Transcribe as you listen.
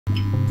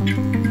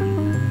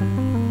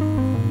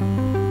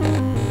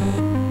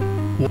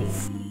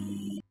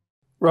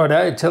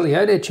Righto,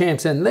 tally-ho there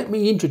champs, and let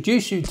me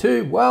introduce you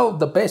to, well,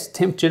 the best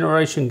 10th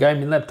generation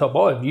gaming laptop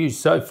I've used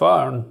so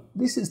far, and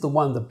this is the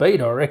one to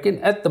beat, I reckon,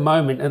 at the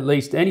moment at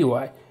least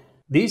anyway.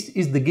 This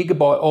is the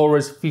Gigabyte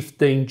Aorus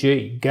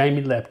 15G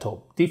gaming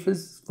laptop.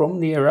 Differs from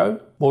the Aero,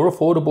 more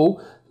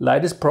affordable,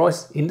 latest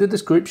price in the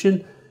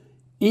description.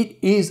 It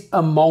is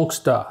a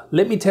monster.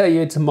 Let me tell you,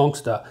 it's a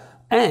monster.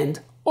 And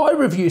I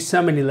review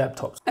so many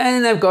laptops,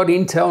 and they've got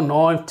Intel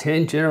 9th,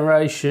 10th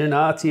generation,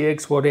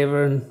 RTX,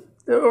 whatever, and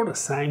they're all the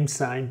same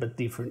but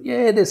different.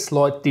 Yeah, there's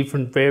slight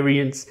different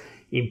variants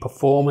in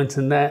performance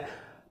and that,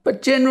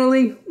 but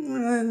generally,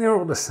 they're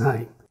all the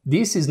same.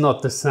 This is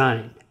not the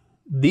same.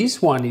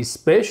 This one is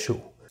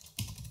special.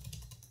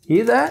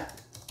 Hear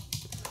that?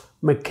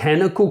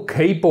 Mechanical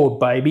keyboard,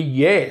 baby.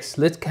 Yes,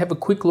 let's have a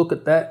quick look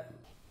at that.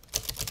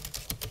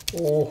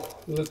 Oh,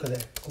 look at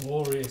that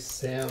glorious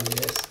sound.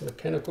 Yes,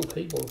 mechanical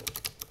keyboard.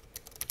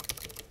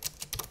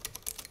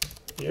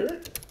 Hear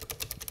it?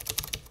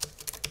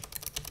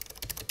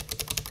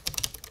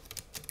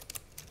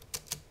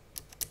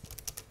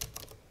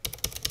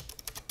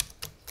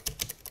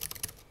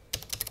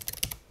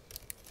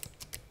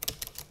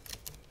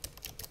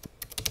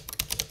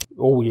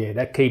 Oh yeah,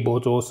 that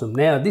keyboard's awesome.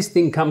 Now this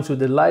thing comes with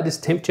the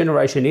latest 10th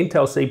generation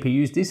Intel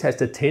CPUs. This has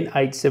the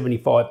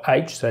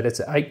 10875H, so that's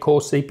an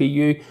 8-core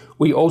CPU.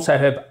 We also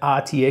have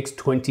RTX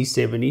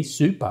 2070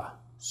 Super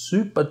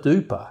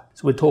duper.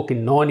 So we're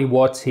talking 90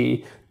 watts here,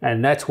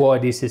 and that's why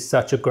this is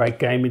such a great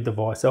gaming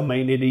device. I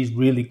mean, it is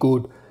really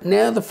good.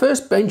 Now the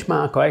first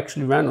benchmark I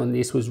actually ran on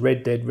this was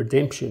Red Dead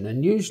Redemption,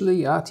 and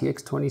usually RTX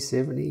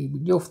 2070,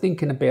 you're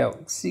thinking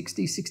about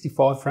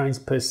 60-65 frames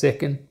per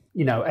second.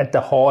 You know, at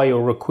the high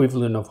or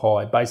equivalent of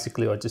high.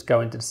 Basically, I just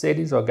go into the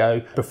settings, I go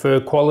prefer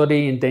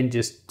quality, and then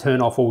just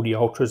turn off all the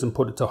ultras and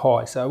put it to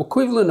high. So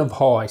equivalent of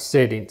high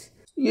settings,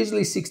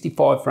 usually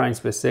 65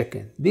 frames per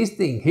second. This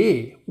thing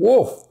here,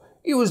 woof,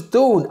 it was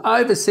doing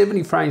over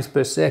 70 frames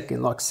per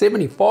second, like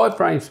 75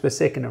 frames per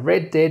second at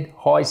Red Dead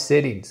high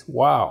settings.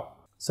 Wow.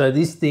 So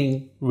this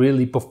thing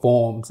really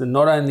performs, and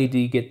not only do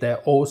you get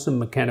that awesome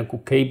mechanical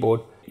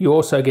keyboard, you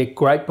also get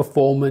great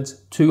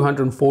performance,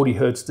 240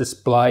 Hz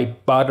display,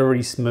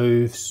 buttery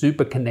smooth,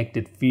 super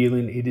connected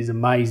feeling. It is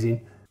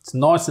amazing. It's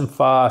nice and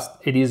fast.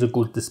 It is a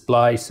good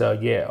display. So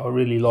yeah, I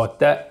really like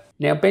that.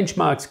 Now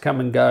benchmarks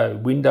come and go.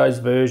 Windows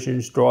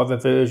versions, driver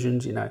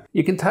versions, you know.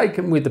 You can take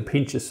them with a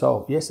pinch of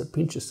salt. Yes, a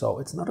pinch of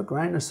salt. It's not a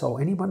grain of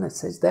salt. Anyone that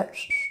says that,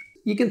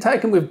 you can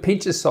take them with a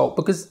pinch of salt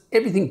because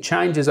everything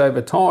changes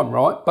over time,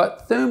 right?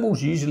 But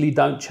thermals usually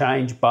don't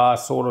change bar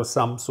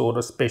some sort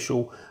of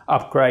special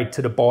upgrade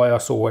to the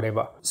BIOS or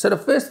whatever. So the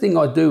first thing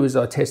I do is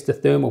I test the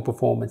thermal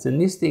performance, and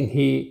this thing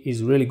here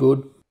is really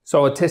good.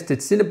 So I tested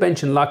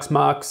Cinebench and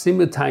Luxmark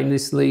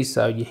simultaneously.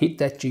 So you hit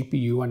that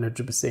GPU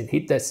 100%,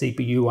 hit that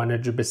CPU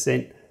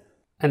 100%,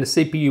 and the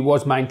CPU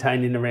was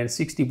maintaining around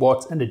 60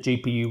 watts and the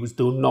GPU was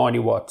doing 90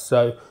 watts.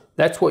 So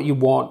that's what you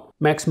want,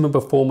 maximum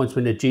performance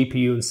when the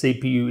GPU and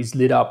CPU is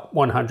lit up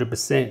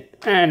 100%.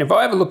 And if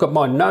I have a look at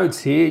my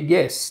notes here,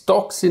 yes,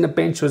 stock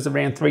Cinebench was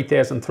around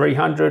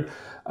 3,300.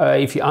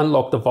 If you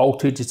unlock the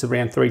voltage, it's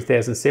around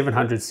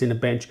 3,700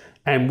 Cinebench.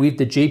 And with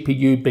the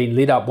GPU being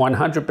lit up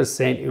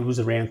 100%, it was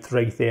around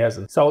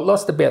 3,000. So it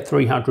lost about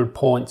 300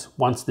 points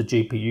once the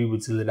GPU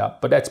was lit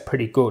up, but that's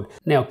pretty good.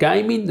 Now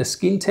gaming, the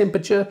skin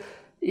temperature,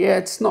 yeah,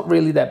 it's not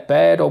really that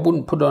bad. I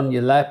wouldn't put it on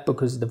your lap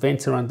because the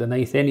vents are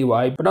underneath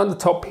anyway. But on the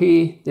top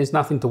here, there's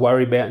nothing to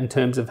worry about in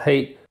terms of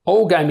heat.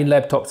 All gaming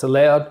laptops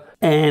allowed.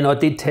 And I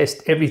did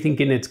test everything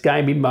in its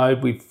gaming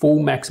mode with full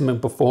maximum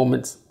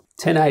performance,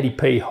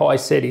 1080p, high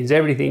settings,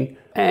 everything.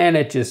 And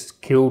it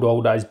just killed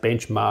all those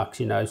benchmarks,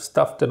 you know,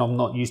 stuff that I'm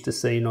not used to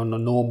seeing on a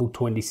normal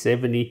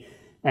 2070.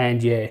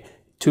 And yeah,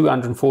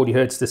 240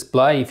 Hz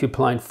display. If you're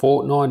playing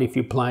Fortnite, if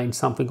you're playing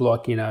something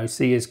like, you know,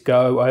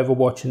 CSGO,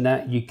 Overwatch and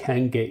that, you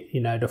can get,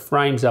 you know, the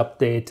frames up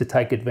there to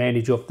take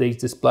advantage of these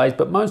displays.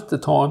 But most of the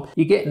time,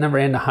 you're getting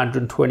around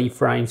 120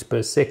 frames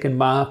per second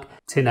mark,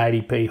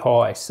 1080p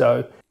high.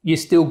 So you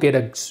still get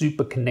a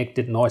super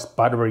connected, nice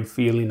buttery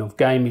feeling of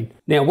gaming.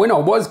 Now, when I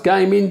was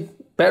gaming,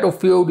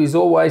 Battlefield is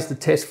always the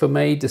test for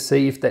me to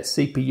see if that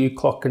CPU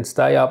clock can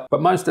stay up.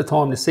 But most of the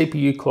time, the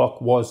CPU clock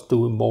was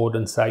doing more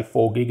than, say,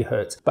 4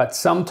 GHz. But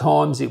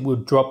sometimes it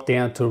would drop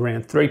down to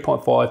around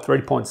 3.5,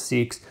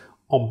 3.6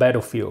 on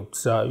Battlefield.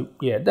 So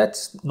yeah,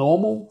 that's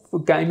normal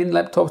for gaming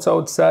laptops, I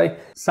would say.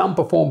 Some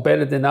perform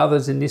better than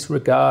others in this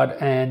regard,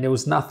 and there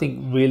was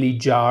nothing really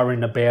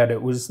jarring about it.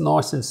 It was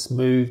nice and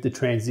smooth, the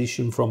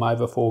transition from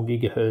over 4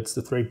 GHz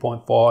to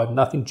 3.5,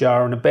 nothing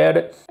jarring about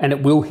it. And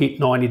it will hit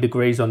 90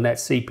 degrees on that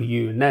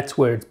CPU, and that's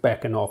where it's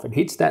backing off. It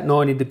hits that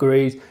 90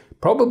 degrees,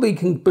 probably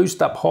can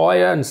boost up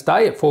higher and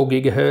stay at 4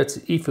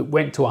 GHz if it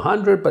went to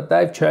 100, but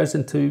they've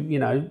chosen to, you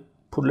know,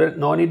 put it at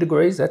 90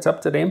 degrees, that's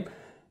up to them.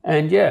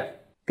 And yeah,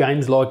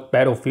 games like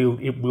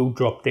Battlefield, it will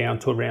drop down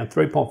to around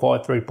 3.5,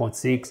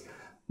 3.6.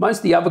 Most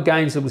of the other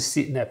games that was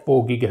sitting at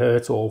 4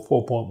 GHz or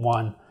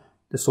 4.1,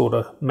 the sort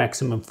of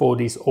maximum for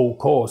this all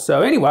core.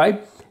 So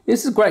anyway,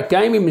 This is a great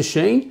gaming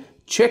machine.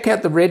 Check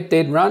out the Red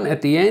Dead run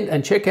at the end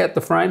and check out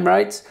the frame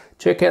rates,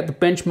 check out the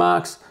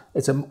benchmarks.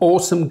 It's an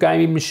awesome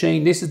gaming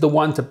machine. This is the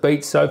one to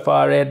beat so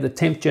far out of the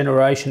 10th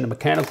generation, the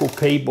mechanical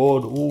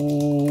keyboard.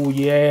 Ooh,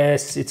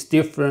 yes, it's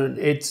different.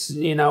 It's,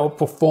 you know, it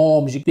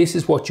performs. This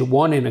is what you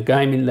want in a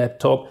gaming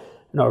laptop,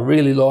 and I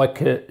really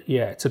like it.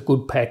 Yeah, it's a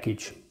good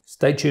package.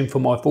 Stay tuned for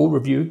my full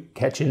review.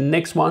 Catch you in the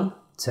next one.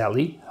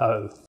 Tally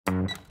ho.